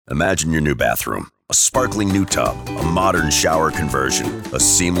Imagine your new bathroom. A sparkling new tub, a modern shower conversion, a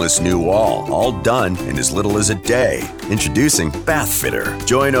seamless new wall, all done in as little as a day. Introducing Bath Fitter.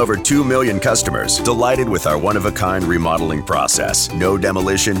 Join over 2 million customers delighted with our one-of-a-kind remodeling process. No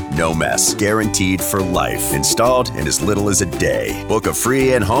demolition, no mess. Guaranteed for life. Installed in as little as a day. Book a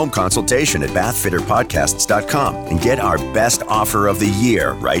free in-home consultation at bathfitterpodcasts.com and get our best offer of the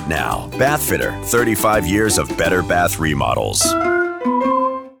year right now. Bath Fitter, 35 years of better bath remodels.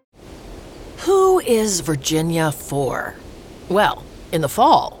 Who is Virginia for? Well, in the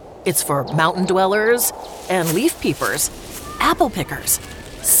fall, it's for mountain dwellers and leaf peepers, apple pickers,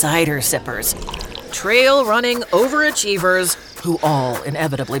 cider sippers, trail running overachievers who all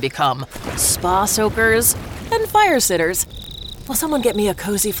inevitably become spa soakers and fire sitters. Will someone get me a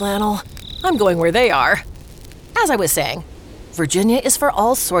cozy flannel? I'm going where they are. As I was saying, Virginia is for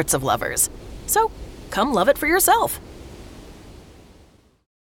all sorts of lovers. So come love it for yourself.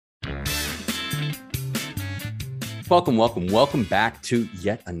 Welcome back to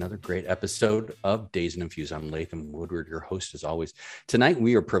yet another great episode of Dazed and Infused. I'm Latham Woodward, your host as always. Tonight,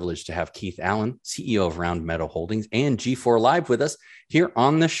 we are privileged to have Keith Allen, CEO of Round Meadow Holdings and G4 Live with us here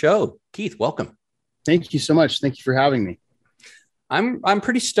on the show. Keith, welcome. Thank you so much. Thank you for having me. I'm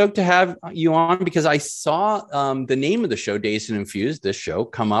pretty stoked to have you on because I saw the name of the show, Dazed and Infused, this show,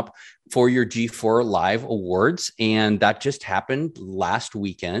 come up for your G4 Live Awards, and that just happened last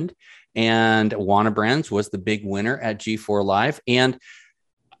weekend. And Wana Brands was the big winner at G4 Live. And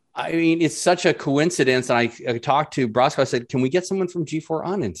I mean, it's such a coincidence. And I talked to Brosco. I said, can we get someone from G4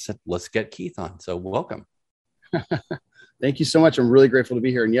 on? And said, let's get Keith on. So welcome. Thank you so much. I'm really grateful to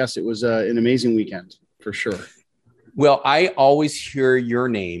be here. And yes, it was an amazing weekend for sure. Well, I always hear your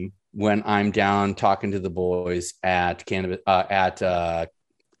name when I'm down talking to the boys at Cannabis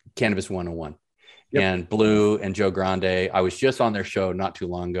 101. Yep. And Blue and Joe Grande. I was just on their show not too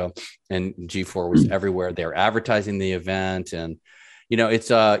long ago, and G4 was everywhere. They were advertising the event, and you know, it's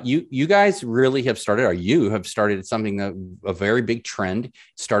you guys really have started, or you have started something that a very big trend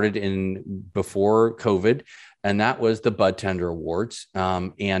started in before COVID, and that was the Bud Tender Awards.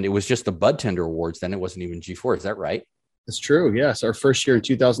 And it was just the Bud Tender Awards. Then it wasn't even G4. Is that right? That's true. Yes, our first year in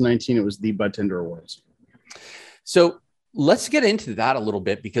 2019, it was the Bud Tender Awards. So let's get into that a little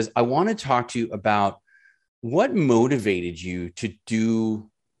bit, because I want to talk to you about what motivated you to do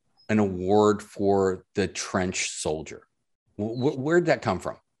an award for the trench soldier. Where'd that come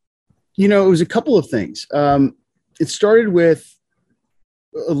from? You know, it was a couple of things. It started with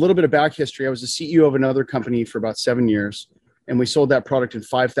a little bit of back history. I was the CEO of another company for about 7 years, and we sold that product in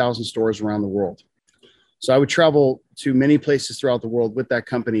 5,000 stores around the world. So I would travel to many places throughout the world with that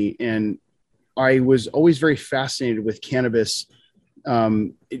company, and I was always very fascinated with cannabis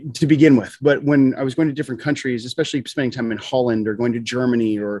to begin with. But when I was going to different countries, especially spending time in Holland or going to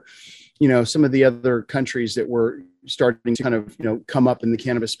Germany or, you know, some of the other countries that were starting to kind of, you know, come up in the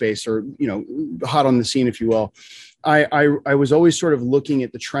cannabis space or, you know, hot on the scene, if you will, I was always sort of looking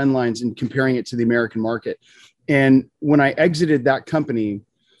at the trend lines and comparing it to the American market. And when I exited that company,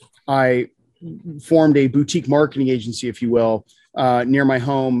 I formed a boutique marketing agency, if you will, near my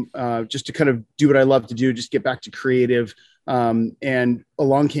home, just to kind of do what I love to do, just get back to creative. And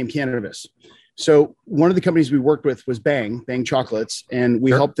along came cannabis. So one of the companies we worked with was Bang Chocolates, and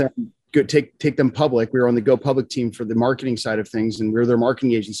we helped them take them public. We were on the Go Public team for the marketing side of things, and we were their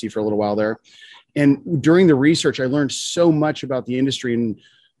marketing agency for a little while there. And during the research, I learned so much about the industry, and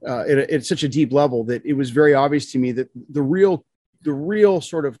at such a deep level that it was very obvious to me that the real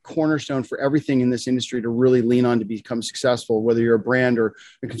sort of cornerstone for everything in this industry to really lean on to become successful, whether you're a brand or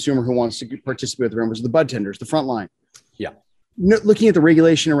a consumer who wants to participate with the brand, was the bud tenders, the front line. Yeah. Looking at the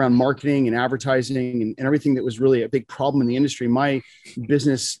regulation around marketing and advertising and everything that was really a big problem in the industry, my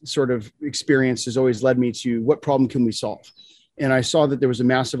business sort of experience has always led me to what problem can we solve? And I saw that there was a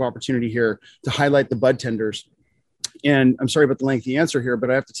massive opportunity here to highlight the bud tenders. And I'm sorry about the lengthy answer here,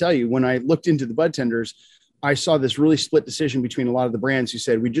 but I have to tell you, when I looked into the bud tenders, I saw this really split decision between a lot of the brands who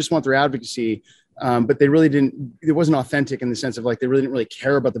said, we just want their advocacy, but they really didn't, it wasn't authentic in the sense of like, they really didn't really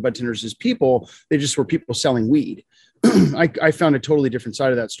care about the bud tenders as people. They just were people selling weed. I found a totally different side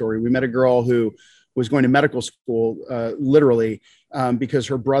of that story. We met a girl who was going to medical school, literally, because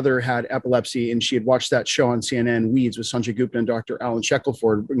her brother had epilepsy, and she had watched that show on CNN, Weeds, with Sanjay Gupta and Dr. Alan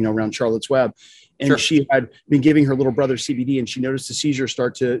Shackelford, you know, around Charlotte's Web. And sure. She had been giving her little brother CBD, and she noticed the seizures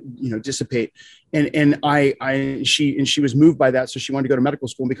start to, you know, dissipate. And she was moved by that. So she wanted to go to medical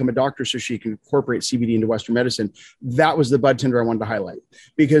school and become a doctor so she can incorporate CBD into Western medicine. That was the bud tender I wanted to highlight,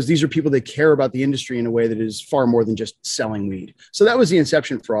 because these are people that care about the industry in a way that is far more than just selling weed. So that was the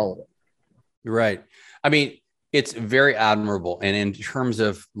inception for all of it. Right. I mean, It's very admirable. And in terms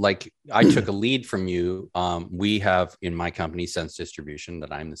of like, I took a lead from you. We have in my company, Sense Distribution,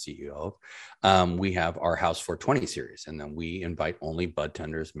 that I'm the CEO of, we have our House 420 series. And then we invite only bud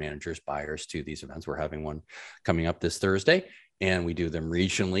tenders, managers, buyers to these events. We're having one coming up this Thursday, and we do them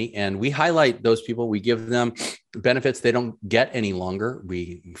regionally. And we highlight those people. We give them benefits they don't get any longer.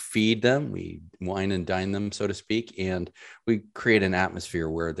 We feed them, we wine and dine them, so to speak. And we create an atmosphere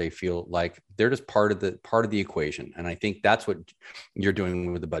where they feel like they're just part of the equation. And I think that's what you're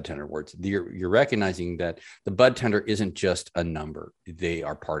doing with the Bud Tender Awards. You're recognizing that the bud tender isn't just a number; they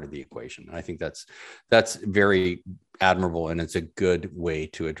are part of the equation. And I think that's very admirable, and it's a good way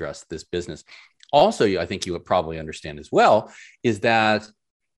to address this business. Also, I think you would probably understand as well, is that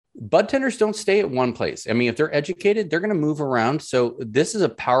bud tenders don't stay at one place. I mean, if they're educated, they're going to move around. So this is a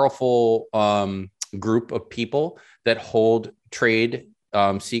powerful group of people that hold trade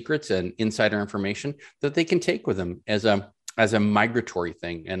secrets and insider information that they can take with them as a migratory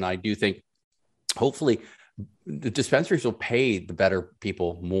thing. And I do think hopefully the dispensaries will pay the better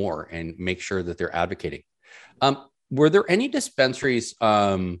people more and make sure that they're advocating. Were there any dispensaries?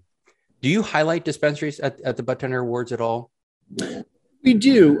 Do you highlight dispensaries at the Bud Tender Awards at all? We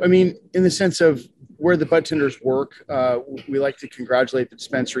do. I mean, in the sense of where the bud tenders work, we like to congratulate the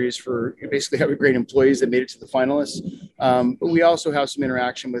dispensaries for basically having great employees that made it to the finalists. But we also have some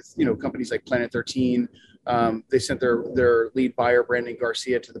interaction with, companies like Planet 13. They sent their lead buyer, Brandon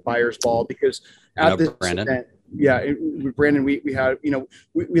Garcia, to the buyer's ball because at this Brandon. event, Brandon, we had,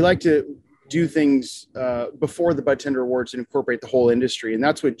 we like to do things before the Bud Tender Awards and incorporate the whole industry. And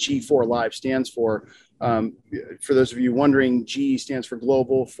that's what G4 Live stands for. For those of you wondering, G stands for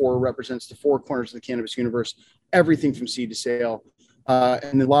global, 4 represents the 4 corners of the cannabis universe, everything from seed to sale,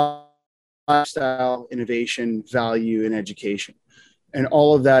 and the lifestyle, innovation, value, and education. And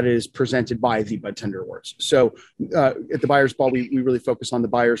all of that is presented by the Bud Tender Awards. So at the Buyers Ball, we really focus on the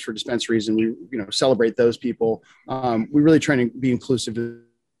buyers for dispensaries, and we celebrate those people. We really try to be inclusive to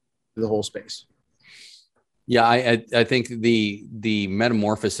the whole space. Yeah, I think the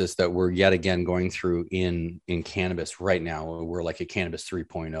metamorphosis that we're yet again going through in cannabis right now, we're like a cannabis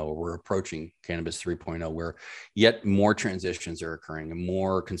 3.0, we're approaching cannabis 3.0, where yet more transitions are occurring and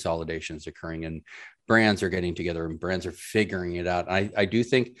more consolidations occurring, and brands are getting together and brands are figuring it out. I do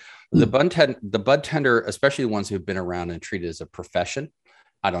think the bud tender, especially the ones who've been around and treated as a profession,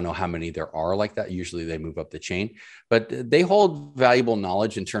 I don't know how many there are like that. Usually they move up the chain, but they hold valuable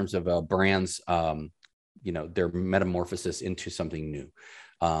knowledge in terms of a brand's, their metamorphosis into something new.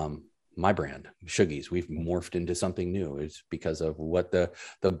 My brand, Shoogies, we've morphed into something new. It's because of what the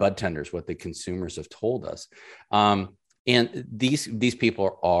bud tenders, what the consumers have told us. And these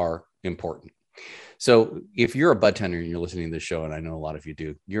people are important. So if you're a bud tender and you're listening to this show, and I know a lot of you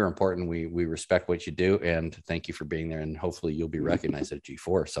do, you're important. We respect what you do, and thank you for being there. And hopefully you'll be recognized at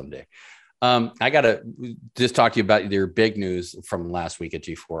G4 someday. I got to just talk to you about your big news from last week at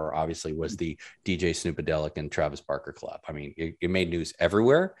G4, obviously, was the DJ Snoopadelic and Travis Barker collab. I mean, it made news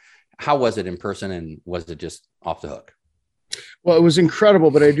everywhere. How was it in person, and was it just off the hook? Well, it was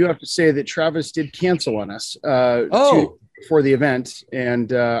incredible, but I do have to say that Travis did cancel on us for the event,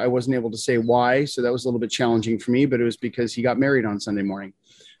 and I wasn't able to say why, so that was a little bit challenging for me, but it was because he got married on Sunday morning.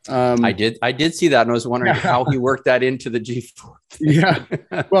 I did see that, and I was wondering how he worked that into the G4 thing.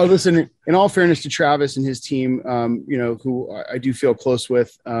 Yeah. Well, listen, in all fairness to Travis and his team, who I do feel close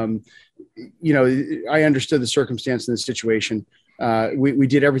with, I understood the circumstance in the situation. We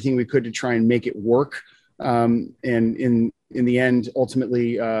did everything we could to try and make it work. And in the end,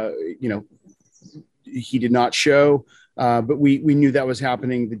 ultimately, he did not show, but we knew that was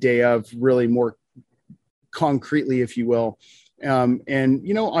happening the day of, really more concretely, if you will.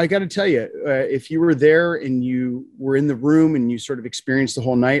 I got to tell you, if you were there and you were in the room and you sort of experienced the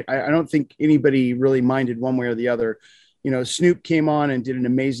whole night, I don't think anybody really minded one way or the other. Snoop came on and did an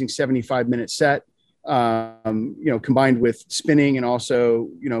amazing 75-minute set, combined with spinning and also,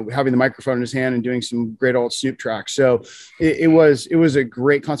 having the microphone in his hand and doing some great old Snoop tracks. So it was a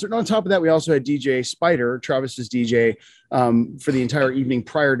great concert. And on top of that, we also had DJ Spider, Travis's DJ, for the entire evening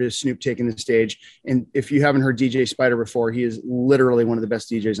prior to Snoop taking the stage. And if you haven't heard DJ Spider before, he is literally one of the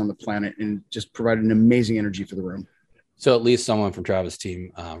best DJs on the planet and just provided an amazing energy for the room. So at least someone from Travis'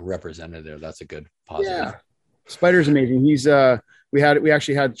 team represented there. That's a good positive. Yeah. Spider's amazing. He's we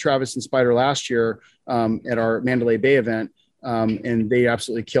actually had Travis and Spider last year at our Mandalay Bay event, and they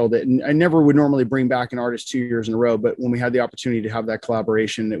absolutely killed it. And I never would normally bring back an artist 2 years in a row, but when we had the opportunity to have that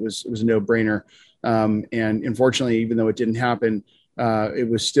collaboration, it was a no-brainer. And unfortunately, even though it didn't happen, it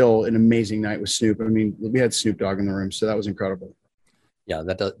was still an amazing night with Snoop. I mean, we had Snoop Dogg in the room, so that was incredible. Yeah,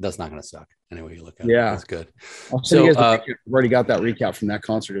 that's not going to suck. Anyway, you look at it. Yeah. That's good. I'll send you guys I've already got that recap from that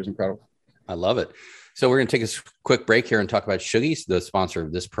concert. It was incredible. I love it. So we're going to take a quick break here and talk about Shoogies, the sponsor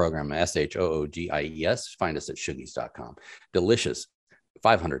of this program, SHOOGIES. Find us at shoogies.com. Delicious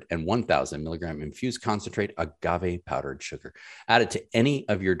 500 and 1,000 milligram infused concentrate agave powdered sugar. Add it to any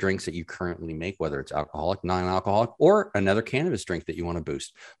of your drinks that you currently make, whether it's alcoholic, non-alcoholic, or another cannabis drink that you want to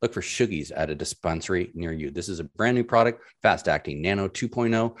boost. Look for Shoogies at a dispensary near you. This is a brand new product, fast-acting Nano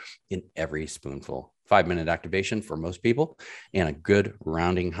 2.0 in every spoonful. 5-minute activation for most people and a good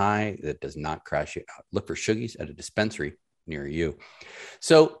rounding high that does not crash you out. Look for Shoogies at a dispensary near you.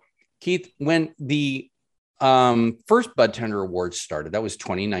 So, Keith, when the first Bud Tender Awards started, that was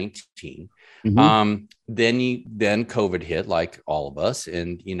 2019. Mm-hmm. Then COVID hit, like all of us.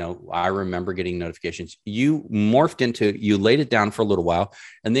 And, I remember getting notifications. You morphed into, you laid it down for a little while,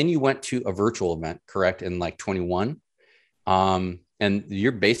 and then you went to a virtual event, correct? In like 21. And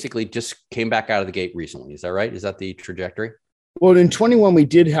you're basically just came back out of the gate recently. Is that right? Is that the trajectory? Well, in 21, we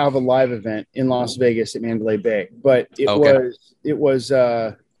did have a live event in Las Vegas at Mandalay Bay, but we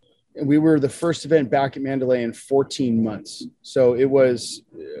were the first event back at Mandalay in 14 months. So it was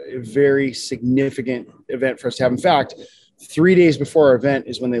a very significant event for us to have. In fact, 3 days before our event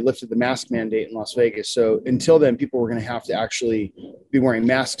is when they lifted the mask mandate in Las Vegas. So until then, people were going to have to actually be wearing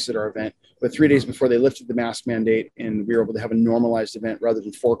masks at our event. But 3 days before they lifted the mask mandate and we were able to have a normalized event rather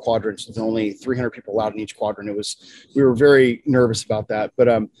than 4 quadrants with only 300 people allowed in each quadrant. We were very nervous about that. But,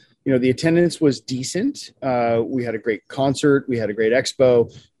 the attendance was decent. We had a great concert. We had a great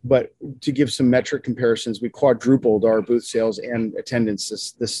expo. But to give some metric comparisons, we quadrupled our booth sales and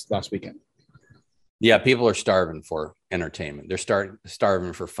attendance this last weekend. Yeah, people are starving for entertainment. They're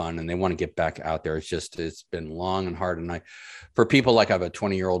starving for fun, and they want to get back out there. It's been long and hard. And for people like I have a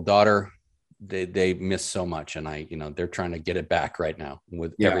 20-year-old daughter, they miss so much, and they're trying to get it back right now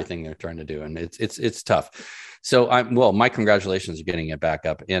with everything they're trying to do, and it's tough. So my congratulations on getting it back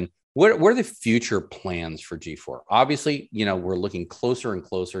up. And what are the future plans for G4? Obviously, we're looking closer and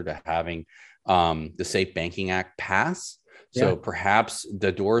closer to having the Safe Banking Act pass. So perhaps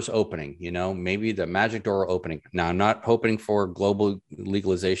the door's opening, maybe the magic door opening. Now, I'm not hoping for global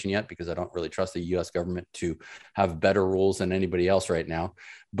legalization yet because I don't really trust the U.S. government to have better rules than anybody else right now.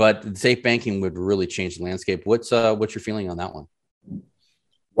 But safe banking would really change the landscape. What's your feeling on that one?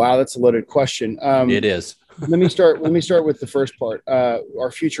 Wow, that's a loaded question. It is. Let me start with the first part.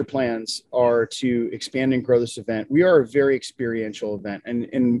 Our future plans are to expand and grow this event. We are a very experiential event,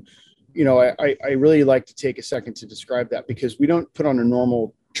 and I really like to take a second to describe that because we don't put on a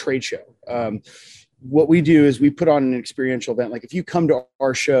normal trade show. What we do is we put on an experiential event. Like if you come to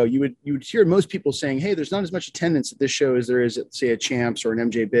our show, you would hear most people saying, "Hey, there's not as much attendance at this show as there is at, say, a Champs or an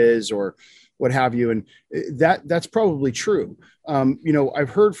MJ Biz or what have you." And that's probably true. I've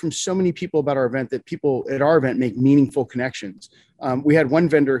heard from so many people about our event that people at our event make meaningful connections. We had one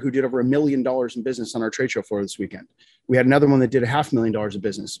vendor who did over $1 million in business on our trade show floor this weekend. We had another one that did $500,000 of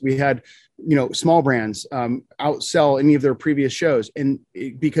business. We had, small brands outsell any of their previous shows, and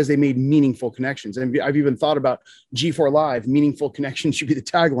because they made meaningful connections. And I've even thought about G4 Live, meaningful connections should be the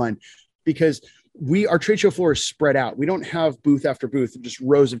tagline, because our trade show floor is spread out. We don't have booth after booth, just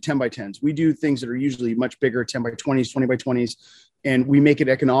rows of 10 by 10s. We do things that are usually much bigger, 10 by 20s, 20 by 20s. And we make it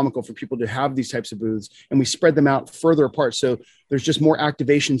economical for people to have these types of booths, and we spread them out further apart. So there's just more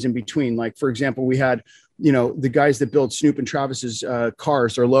activations in between. Like, for example, we had, the guys that build Snoop and Travis's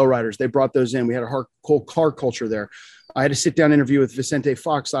cars, or lowriders, they brought those in. We had a whole car culture there. I had a sit down interview with Vicente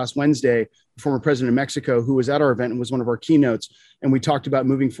Fox last Wednesday, former president of Mexico, who was at our event and was one of our keynotes. And we talked about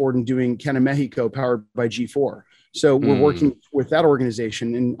moving forward and doing Canna Mexico powered by G4. So we're working with that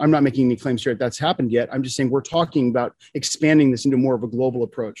organization, and I'm not making any claims here that that's happened yet. I'm just saying we're talking about expanding this into more of a global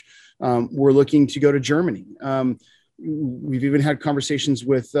approach. We're looking to go to Germany. We've even had conversations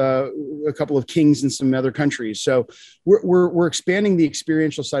with a couple of kings in some other countries. So we're expanding the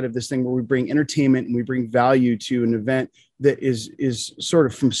experiential side of this thing, where we bring entertainment and we bring value to an event that is sort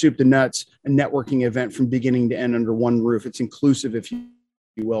of from soup to nuts, a networking event from beginning to end under one roof. It's inclusive, if you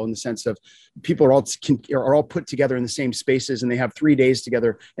will, in the sense of people are all put together in the same spaces, and they have 3 days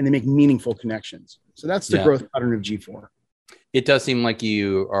together, and they make meaningful connections. So that's the growth pattern of G4. It does seem like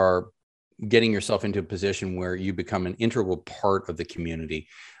you are getting yourself into a position where you become an integral part of the community,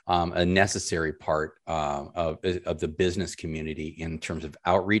 a necessary part of the business community in terms of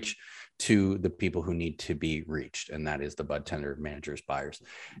outreach to the people who need to be reached. And that is the bud tender managers, buyers.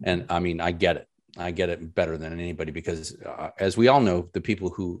 And I mean, I get it. I get it better than anybody, because as we all know, the people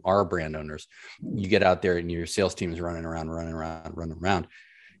who are brand owners, you get out there and your sales team is running around.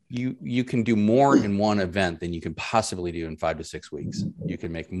 you can do more in one event than you can possibly do in 5 to 6 weeks. You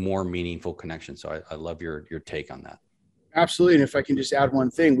can make more meaningful connections. So I love your take on that. Absolutely. And if I can just add one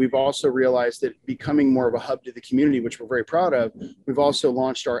thing, we've also realized that becoming more of a hub to the community, which we're very proud of, we've also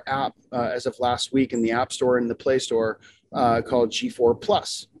launched our app as of last week in the App Store and the Play Store called G4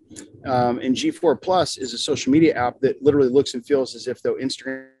 Plus. And G4 Plus is a social media app that literally looks and feels as if though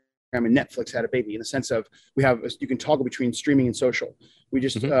Instagram and Netflix had a baby, in the sense of you can toggle between streaming and social. We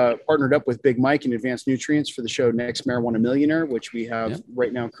just partnered up with Big Mike and Advanced Nutrients for the show Next Marijuana Millionaire, which we have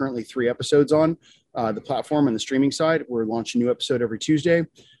right now currently 3 episodes on the platform and the streaming side. We're launching a new episode every Tuesday.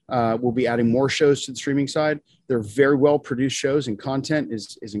 We'll be adding more shows to the streaming side. They're very well produced shows, and content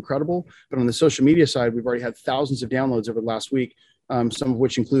is incredible. But on the social media side, we've already had thousands of downloads over the last week. Some of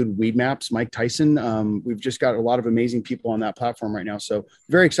which include Weed Maps, Mike Tyson. We've just got a lot of amazing people on that platform right now. So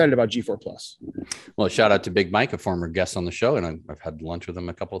very excited about G4 Plus. Well, shout out to Big Mike, a former guest on the show. And I've had lunch with him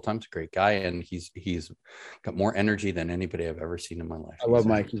a couple of times. Great guy. And he's got more energy than anybody I've ever seen in my life. I love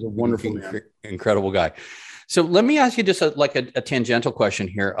Mike. He's a wonderful man. Incredible guy. So let me ask you just a tangential question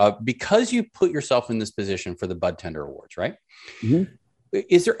here. Because you put yourself in this position for the Bud Tender Awards, right? Mm-hmm.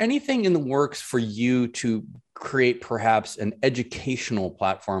 Is there anything in the works for you to create perhaps an educational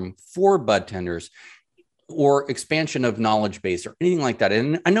platform for bud tenders or expansion of knowledge base or anything like that?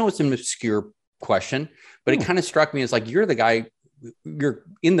 And I know it's an obscure question, but it kind of struck me as like, you're the guy, you're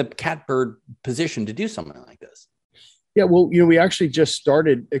in the catbird position to do something like this. Yeah, well, we actually just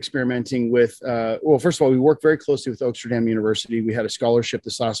started experimenting with, first of all, we work very closely with Oaksterdam University. We had a scholarship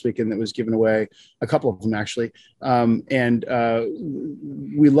this last weekend that was given away, a couple of them actually. And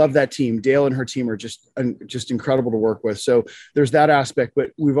we love that team. Dale and her team are just incredible to work with. So there's that aspect,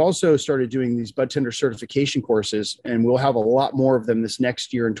 but we've also started doing these bud tender certification courses, and we'll have a lot more of them this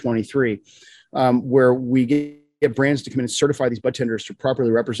next year in 23, where we get brands to come in and certify these bud tenders to properly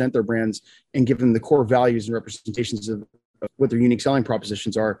represent their brands and give them the core values and representations of what their unique selling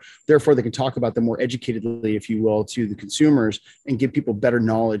propositions are. Therefore, they can talk about them more educatedly, if you will, to the consumers and give people better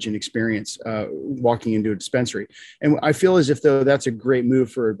knowledge and experience walking into a dispensary. And I feel as if though that's a great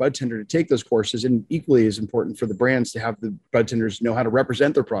move for a bud tender to take those courses, and equally as important for the brands to have the bud tenders know how to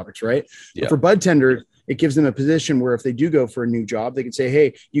represent their products, right? Yeah. But for bud tenders, it gives them a position where if they do go for a new job, they can say,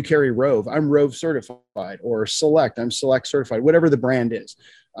 hey, you carry Rove, I'm Rove certified, or Select, I'm Select certified, whatever the brand is.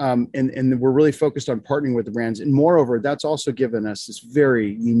 And we're really focused on partnering with the brands. And moreover, that's also given us this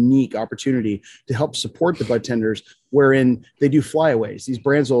very unique opportunity to help support the bud tenders, wherein they do flyaways. These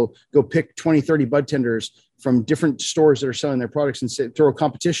brands will go pick 20, 30 bud tenders from different stores that are selling their products and throw a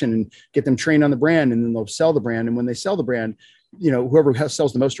competition and get them trained on the brand. And then they'll sell the brand. And when they sell the brand, whoever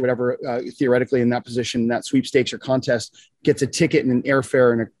sells the most or whatever, theoretically in that position, that sweepstakes or contest, gets a ticket and an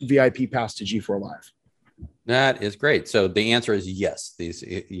airfare and a VIP pass to G4 Live. That is great. So the answer is yes.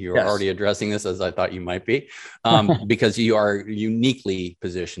 You're already addressing this as I thought you might be, because you are uniquely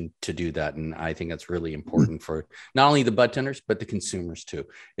positioned to do that. And I think that's really important for not only the bud tenders, but the consumers too.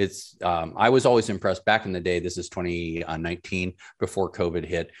 It's I was always impressed back in the day. This is 2019 before COVID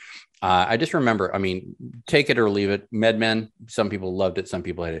hit. I just remember, take it or leave it. MedMen, some people loved it, some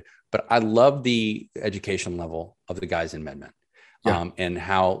people hated it, but I love the education level of the guys in MedMen, and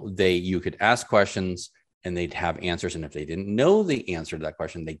how you could ask questions and they'd have answers. And if they didn't know the answer to that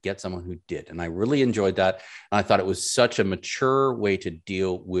question, they get someone who did. And I really enjoyed that. And I thought it was such a mature way to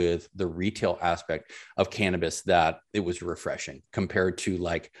deal with the retail aspect of cannabis that it was refreshing compared to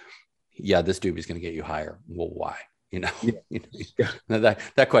this dude is going to get you higher. Well, why?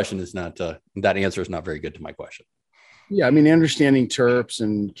 That question is not, that answer is not very good to my question. Yeah. Understanding terps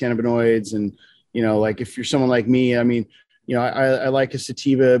and cannabinoids and, if you're someone like me, I like a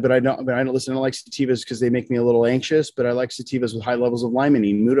sativa, but I don't listen. I don't like sativas because they make me a little anxious, but I like sativas with high levels of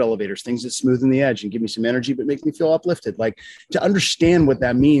limonene, mood elevators, things that smoothen the edge and give me some energy, but make me feel uplifted. To understand what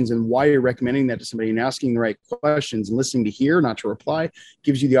that means and why you're recommending that to somebody and asking the right questions and listening to hear, not to reply,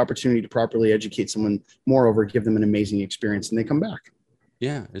 gives you the opportunity to properly educate someone. Moreover, give them an amazing experience and they come back.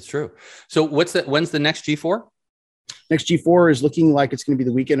 Yeah, it's true. So when's the next G4? Next G4 is looking like it's going to be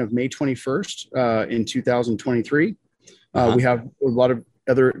the weekend of May 21st in 2023. We have a lot of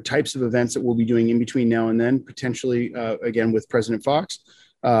other types of events that we'll be doing in between now and then, potentially, again, with President Fox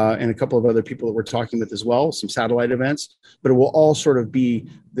and a couple of other people that we're talking with as well, some satellite events. But it will all sort of be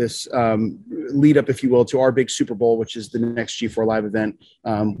this lead up, if you will, to our big Super Bowl, which is the next G4 Live event,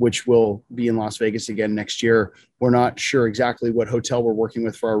 which will be in Las Vegas again next year. We're not sure exactly what hotel we're working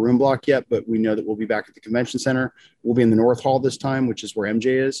with for our room block yet, but we know that we'll be back at the convention center. We'll be in the North Hall this time, which is where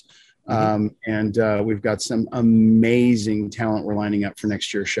MJ is. And we've got some amazing talent we're lining up for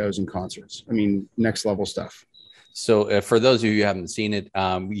next year's shows and concerts. Next level stuff. So for those of you who haven't seen it,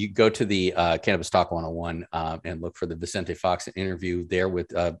 you go to the Cannabis Talk 101 and look for the Vicente Fox interview there with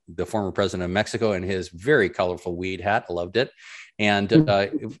the former president of Mexico and his very colorful weed hat. I loved it.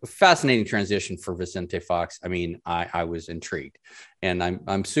 And fascinating transition for Vicente Fox. I mean, I was intrigued, and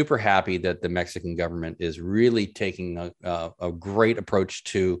I'm super happy that the Mexican government is really taking a great approach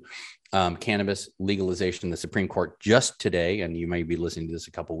to cannabis legalization. The Supreme Court just today, and you may be listening to this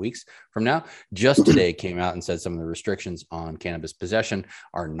a couple weeks from now, just today came out and said some of the restrictions on cannabis possession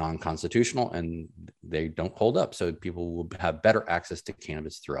are non-constitutional and they don't hold up. So people will have better access to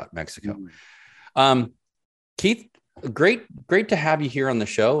cannabis throughout Mexico. Keith, great to have you here on the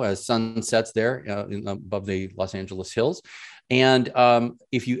show as sun sets there above the Los Angeles hills. And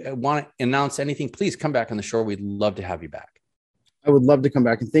if you want to announce anything, please come back on the show. We'd love to have you back. I would love to come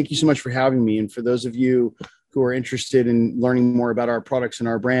back, and thank you so much for having me. And for those of you who are interested in learning more about our products and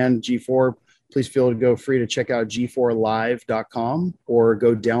our brand, G4, please feel free to check out g4live.com or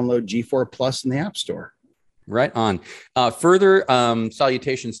go download G4 Plus in the App Store. Right on. Further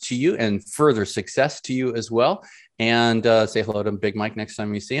salutations to you and further success to you as well. And say hello to Big Mike next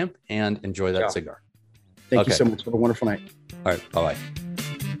time you see him, and enjoy that cigar. Thank you so much. Have a wonderful night. All right. Bye-bye.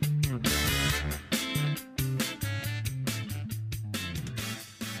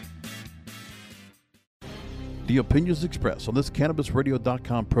 The opinions expressed on this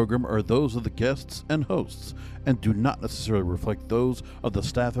CannabisRadio.com program are those of the guests and hosts and do not necessarily reflect those of the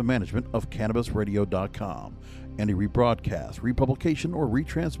staff and management of CannabisRadio.com. Any rebroadcast, republication, or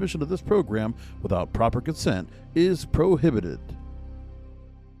retransmission of this program without proper consent is prohibited.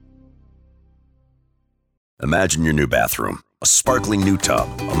 Imagine your new bathroom. A sparkling new tub,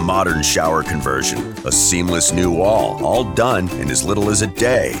 a modern shower conversion, a seamless new wall, all done in as little as a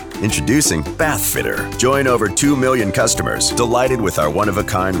day. Introducing Bath Fitter. Join over 2 million customers delighted with our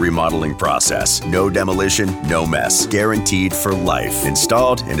one-of-a-kind remodeling process. No demolition, no mess. Guaranteed for life.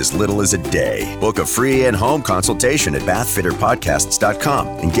 Installed in as little as a day. Book a free in-home consultation at bathfitterpodcasts.com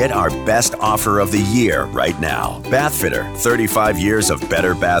and get our best offer of the year right now. Bath Fitter, 35 years of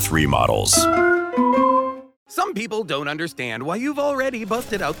better bath remodels. Some people don't understand why you've already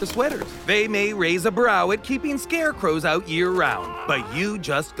busted out the sweaters. They may raise a brow at keeping scarecrows out year-round, but you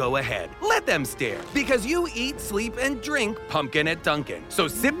just go ahead. Let them stare, because you eat, sleep, and drink pumpkin at Dunkin'. So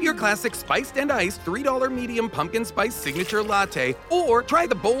sip your classic spiced and iced $3 medium pumpkin spice signature latte, or try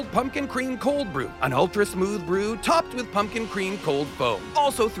the bold pumpkin cream cold brew, an ultra-smooth brew topped with pumpkin cream cold foam.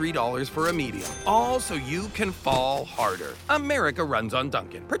 Also $3 for a medium, all so you can fall harder. America runs on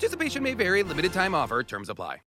Dunkin'. Participation may vary, limited time offer, terms apply.